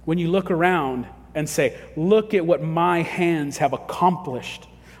 When you look around and say, look at what my hands have accomplished.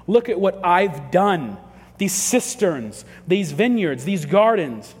 Look at what I've done. These cisterns, these vineyards, these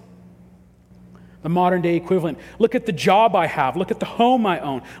gardens. The modern day equivalent. Look at the job I have. Look at the home I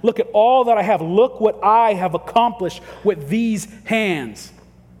own. Look at all that I have. Look what I have accomplished with these hands.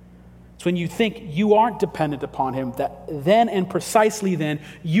 It's when you think you aren't dependent upon him that then and precisely then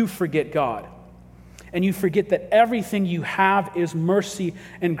you forget God. And you forget that everything you have is mercy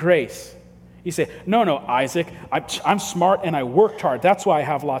and grace. You say, no, Isaac, I'm smart and I worked hard. That's why I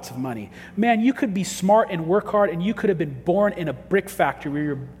have lots of money. Man, you could be smart and work hard and you could have been born in a brick factory where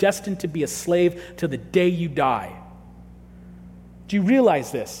you're destined to be a slave till the day you die. Do you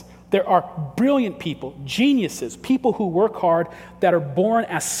realize this? There are brilliant people, geniuses, people who work hard that are born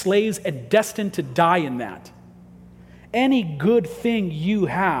as slaves and destined to die in that. Any good thing you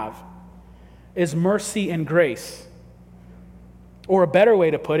have is mercy and grace. Or a better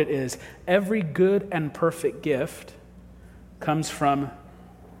way to put it is, every good and perfect gift comes from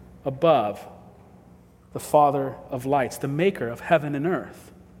above, the Father of lights, the maker of heaven and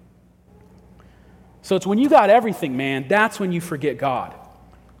earth. So it's when you got everything, man, that's when you forget God.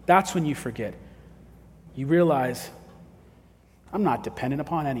 That's when you forget. You realize, I'm not dependent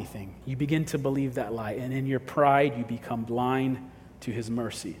upon anything. You begin to believe that lie, and in your pride, you become blind to his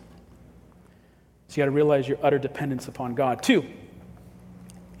mercy. So you got to realize your utter dependence upon God. 2,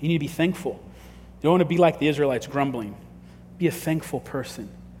 you need to be thankful. You don't want to be like the Israelites grumbling. Be a thankful person.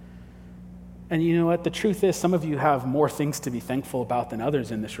 And you know what? The truth is, some of you have more things to be thankful about than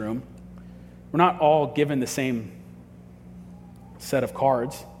others in this room. We're not all given the same set of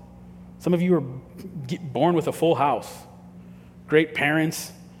cards. Some of you were born with a full house, great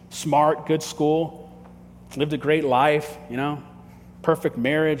parents, smart, good school, lived a great life, perfect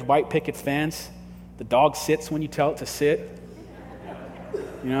marriage, white picket fence. The dog sits when you tell it to sit,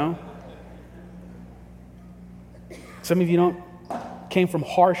 Some of you came from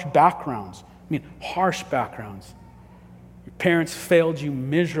harsh backgrounds. Harsh backgrounds. Your parents failed you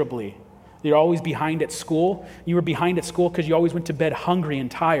miserably. You're always behind at school. You were behind at school because you always went to bed hungry and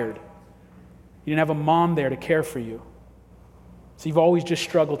tired. You didn't have a mom there to care for you. So you've always just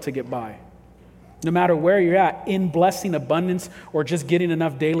struggled to get by. No matter where you're at, in blessing, abundance, or just getting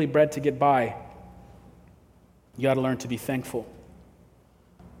enough daily bread to get by, you got to learn to be thankful.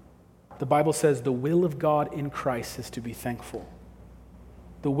 The Bible says the will of God in Christ is to be thankful.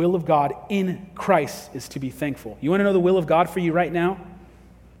 The will of God in Christ is to be thankful. You want to know the will of God for you right now?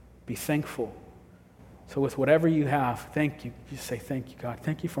 Be thankful. So with whatever you have, thank you. You say, thank you, God.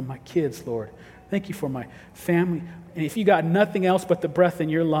 Thank you for my kids, Lord. Thank you for my family. And if you got nothing else but the breath in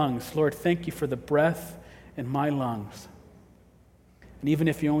your lungs, Lord, thank you for the breath in my lungs. And even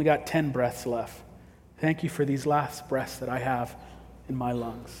if you only got 10 breaths left, thank you for these last breaths that I have in my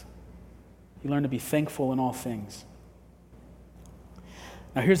lungs. You learn to be thankful in all things.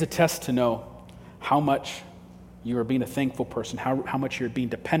 Now here's a test to know how much you are being a thankful person, how much you're being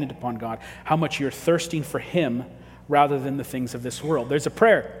dependent upon God, how much you're thirsting for him rather than the things of this world. There's a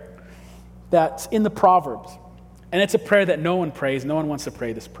prayer that's in the Proverbs, and it's a prayer that no one prays. No one wants to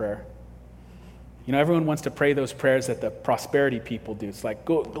pray this prayer. Everyone wants to pray those prayers that the prosperity people do. It's like,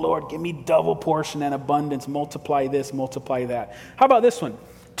 go, Lord, give me double portion and abundance, multiply this, multiply that. How about this one?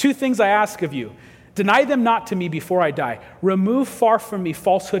 2 things I ask of you. Deny them not to me before I die. Remove far from me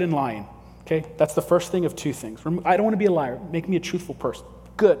falsehood and lying. Okay, that's the first thing of 2 things. I don't want to be a liar. Make me a truthful person.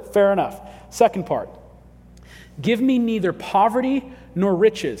 Good, fair enough. Second part. Give me neither poverty nor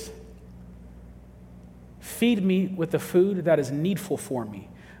riches. Feed me with the food that is needful for me,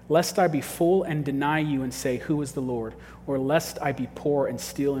 lest I be full and deny you and say, who is the Lord? Or lest I be poor and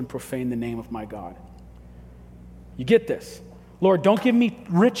steal and profane the name of my God. You get this? Lord, don't give me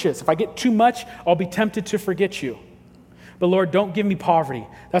riches. If I get too much, I'll be tempted to forget you. But Lord, don't give me poverty.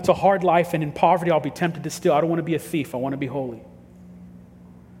 That's a hard life, and in poverty I'll be tempted to steal. I don't want to be a thief. I want to be holy.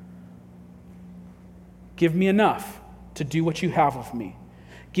 Give me enough to do what you have of me.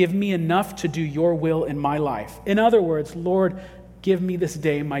 Give me enough to do your will in my life. In other words, Lord, give me this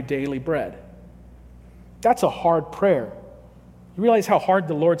day my daily bread. That's a hard prayer. You realize how hard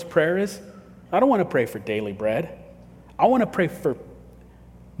the Lord's Prayer is? I don't want to pray for daily bread. I want to pray for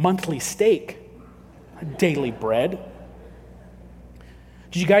monthly steak, daily bread.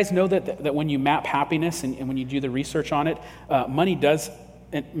 Did you guys know that when you map happiness and when you do the research on it, money does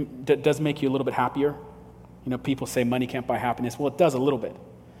make you a little bit happier? People say money can't buy happiness. Well, it does a little bit.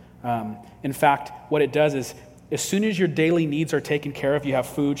 In fact, what it does is as soon as your daily needs are taken care of, you have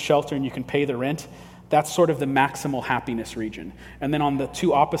food, shelter, and you can pay the rent, that's sort of the maximal happiness region. And then on the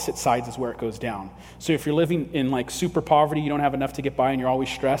 2 opposite sides is where it goes down. So if you're living in like super poverty, you don't have enough to get by and you're always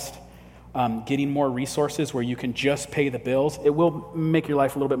stressed, getting more resources where you can just pay the bills, it will make your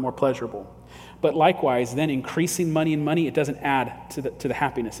life a little bit more pleasurable. But likewise, then increasing money, it doesn't add to the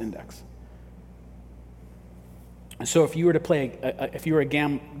happiness index. And so if you were to play, if you were a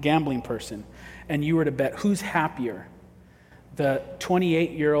gambling person and you were to bet who's happier, the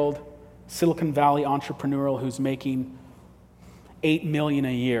 28-year-old Silicon Valley entrepreneurial who's making $8 million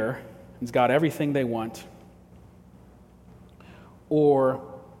a year and's got everything they want, or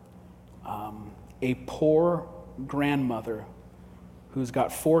a poor grandmother who's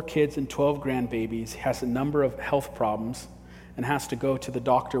got 4 kids and 12 grandbabies, has a number of health problems, and has to go to the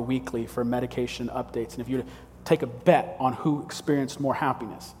doctor weekly for medication updates. And if you were to take a bet on who experienced more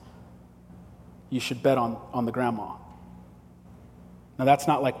happiness, you should bet on the grandma. Now that's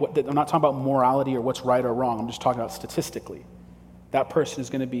not like I'm not talking about morality or what's right or wrong. I'm just talking about statistically. That person is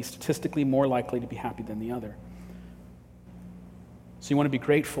going to be statistically more likely to be happy than the other. So you want to be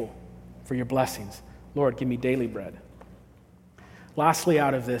grateful for your blessings. Lord, give me daily bread. Lastly,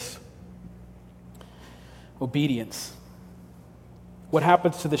 out of this, obedience. What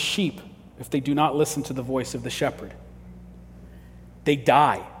happens to the sheep if they do not listen to the voice of the shepherd. They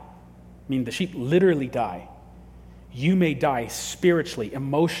die. I mean, the sheep literally die. You may die spiritually,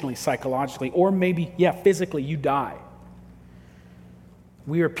 emotionally, psychologically, or maybe, physically, you die.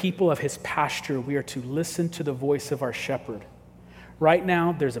 We are people of his pasture. We are to listen to the voice of our shepherd. Right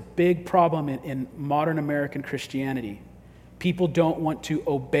now, there's a big problem in modern American Christianity. People don't want to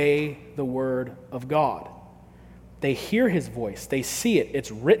obey the word of God. They hear his voice. They see it.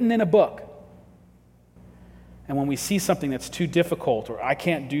 It's written in a book. And when we see something that's too difficult, or I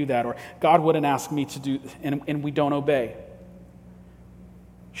can't do that, or God wouldn't ask me to do, and we don't obey.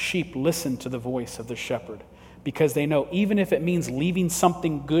 Sheep listen to the voice of the shepherd because they know even if it means leaving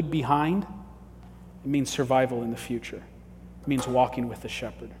something good behind, it means survival in the future. It means walking with the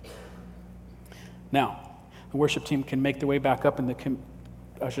shepherd. Now, the worship team can make their way back up and the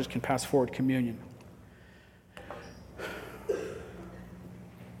ushers can pass forward communion.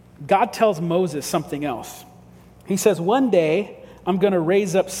 God tells Moses something else. He says, one day, I'm going to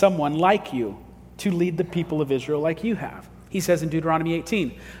raise up someone like you to lead the people of Israel like you have. He says in Deuteronomy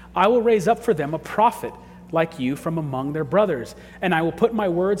 18, I will raise up for them a prophet like you from among their brothers, and I will put my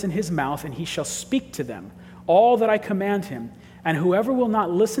words in his mouth, and he shall speak to them all that I command him. And whoever will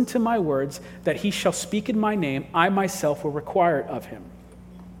not listen to my words that he shall speak in my name, I myself will require it of him.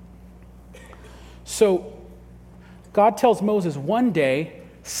 So God tells Moses, one day,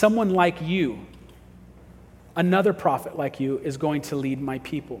 someone like you, another prophet like you, is going to lead my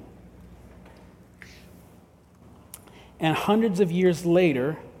people. And hundreds of years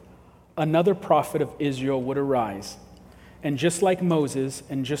later, another prophet of Israel would arise. And just like Moses,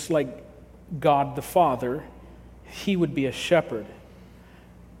 and just like God the Father, he would be a shepherd.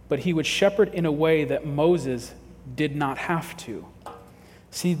 But he would shepherd in a way that Moses did not have to.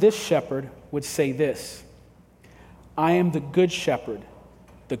 See, this shepherd would say this, I am the good shepherd.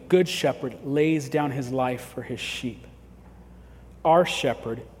 The good shepherd lays down his life for his sheep. Our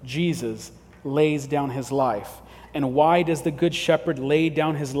shepherd, Jesus, lays down his life. And why does the good shepherd lay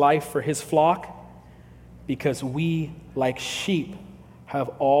down his life for his flock? Because we, like sheep, have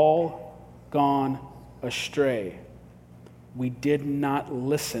all gone astray. We did not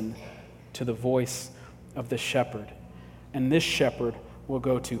listen to the voice of the shepherd. And this shepherd will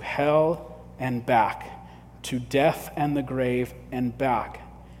go to hell and back, to death and the grave and back.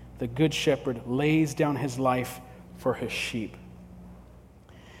 The good shepherd lays down his life for his sheep.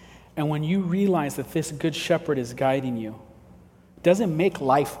 And when you realize that this good shepherd is guiding you, it doesn't make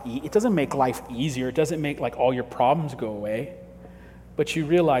life easier. It doesn't make like all your problems go away. But you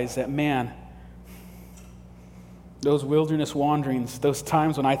realize that, man, those wilderness wanderings, those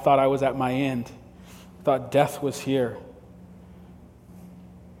times when I thought I was at my end, thought death was here.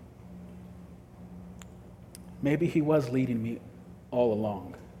 Maybe he was leading me all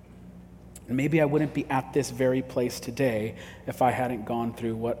along. And maybe I wouldn't be at this very place today if I hadn't gone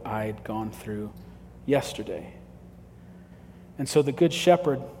through what I'd gone through yesterday. And so the Good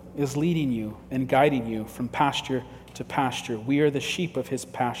Shepherd is leading you and guiding you from pasture to pasture. We are the sheep of his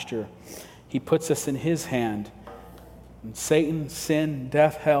pasture. He puts us in his hand. And Satan, sin,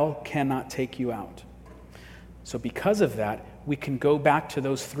 death, hell cannot take you out. So because of that, we can go back to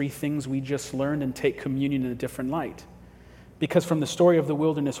those three things we just learned and take communion in a different light. Because from the story of the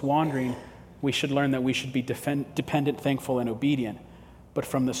wilderness wandering, we should learn that we should be dependent, thankful, and obedient. But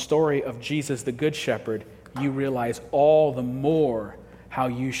from the story of Jesus, the Good Shepherd, you realize all the more how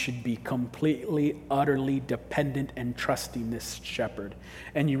you should be completely, utterly dependent and trusting this shepherd.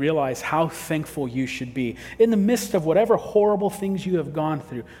 And you realize how thankful you should be. In the midst of whatever horrible things you have gone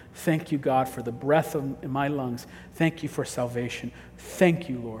through, thank you, God, for the breath in my lungs. Thank you for salvation. Thank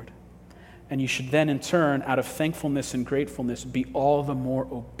you, Lord. And you should then, in turn, out of thankfulness and gratefulness, be all the more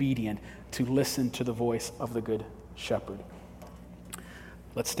obedient to listen to the voice of the Good Shepherd.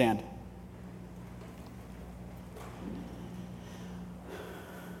 Let's stand.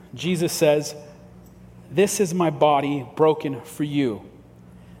 Jesus says, "This is my body broken for you."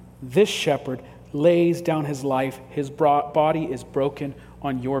 This shepherd lays down his life. His body is broken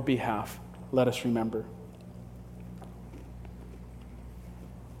on your behalf. Let us remember.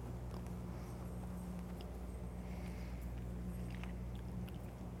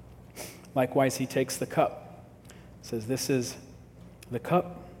 Likewise, he takes the cup. Says, "This is the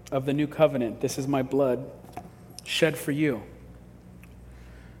cup of the new covenant. This is my blood shed for you."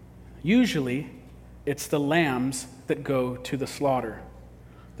 Usually, it's the lambs that go to the slaughter.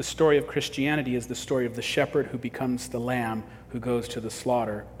 The story of Christianity is the story of the shepherd who becomes the lamb who goes to the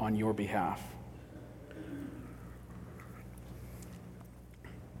slaughter on your behalf.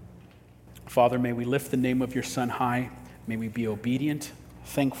 Father, may we lift the name of your Son high. May we be obedient.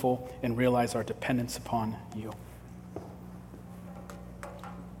 thankful, and realize our dependence upon you.